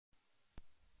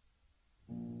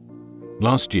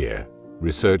Last year,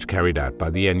 research carried out by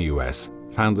the NUS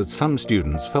found that some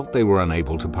students felt they were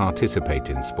unable to participate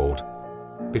in sport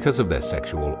because of their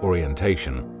sexual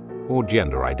orientation or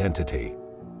gender identity.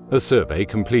 A survey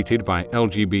completed by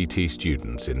LGBT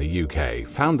students in the UK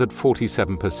found that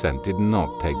 47% did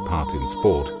not take part in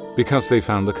sport because they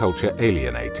found the culture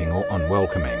alienating or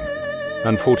unwelcoming,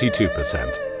 and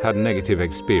 42% had negative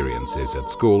experiences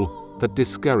at school that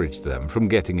discouraged them from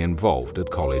getting involved at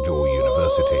college or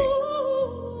university.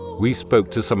 We spoke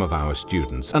to some of our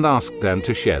students and asked them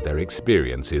to share their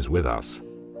experiences with us.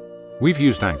 We've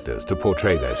used actors to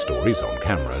portray their stories on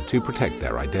camera to protect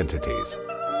their identities.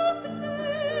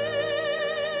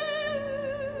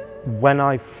 When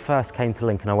I first came to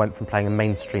Lincoln, I went from playing a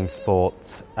mainstream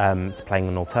sport to playing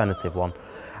an alternative one.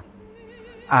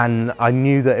 And I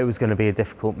knew that it was going to be a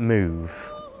difficult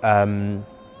move,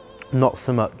 not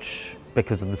so much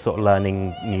because of the sort of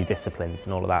learning new disciplines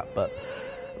and all of that, but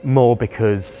more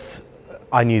because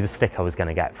I knew the stick I was going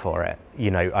to get for it. You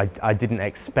know, I didn't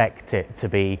expect it to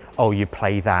be, oh, you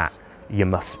play that, you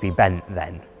must be bent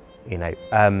then, you know.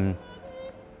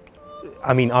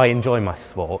 I mean, I enjoy my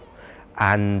sport,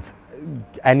 and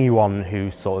anyone who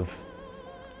sort of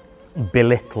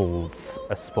belittles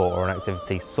a sport or an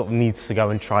activity sort of needs to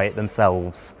go and try it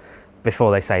themselves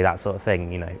before they say that sort of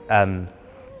thing, you know.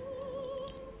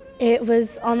 It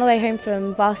was on the way home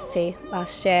from varsity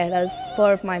last year. There was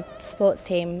 4 of my sports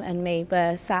team and me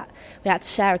were sat. We had to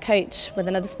share a coach with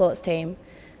another sports team,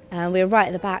 and we were right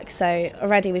at the back, so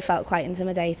already we felt quite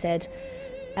intimidated.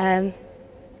 And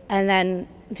then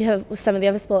some of the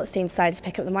other sports teams decided to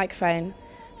pick up the microphone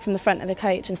from the front of the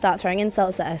coach and start throwing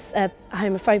insults at us,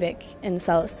 homophobic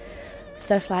insults,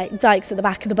 stuff like "dykes at the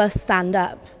back of the bus, stand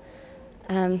up."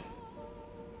 Yeah.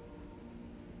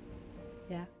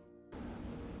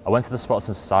 I went to the Sports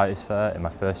and Societies Fair in my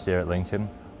first year at Lincoln,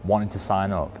 wanting to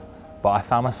sign up, but I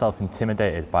found myself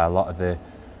intimidated by a lot of the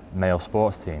male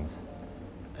sports teams.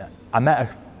 I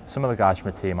met some of the guys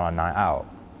from the team on a night out,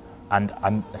 and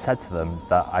I said to them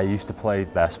that I used to play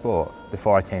their sport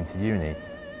before I came to uni,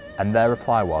 and their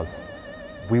reply was,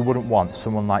 "We wouldn't want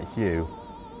someone like you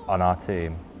on our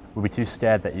team. We'd be too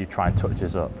scared that you'd try and touch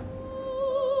us up."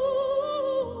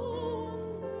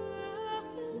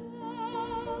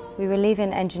 We were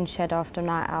leaving Engine Shed after a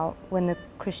night out when the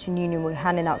Christian Union were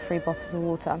handing out free bottles of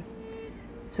water.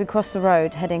 As we crossed the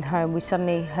road heading home, we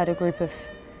suddenly heard a group of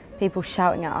people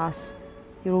shouting at us,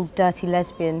 "You're all dirty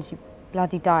lesbians, you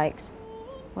bloody dykes."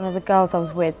 One of the girls I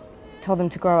was with told them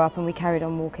to grow up, and we carried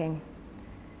on walking.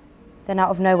 Then out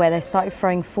of nowhere they started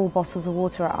throwing full bottles of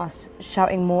water at us,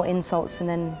 shouting more insults, and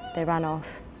then they ran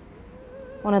off.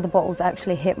 One of the bottles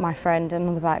actually hit my friend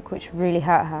on the back, which really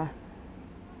hurt her.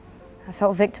 I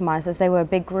felt victimised as they were a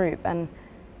big group and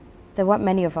there weren't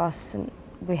many of us and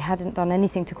we hadn't done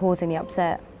anything to cause any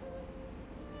upset.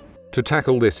 To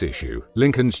tackle this issue,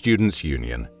 Lincoln Students'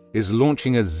 Union is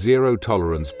launching a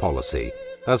zero-tolerance policy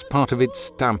as part of its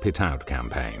Stamp It Out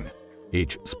campaign.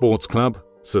 Each sports club,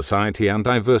 society and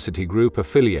diversity group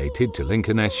affiliated to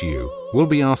Lincoln SU will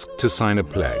be asked to sign a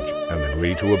pledge and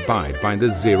agree to abide by the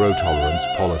zero-tolerance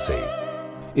policy.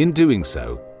 In doing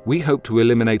so, we hope to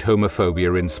eliminate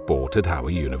homophobia in sport at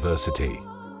our university.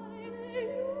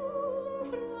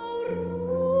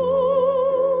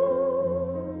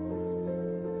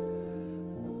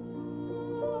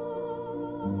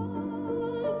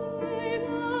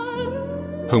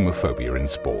 Homophobia in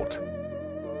sport.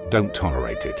 Don't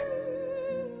tolerate it.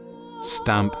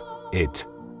 Stamp it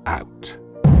out.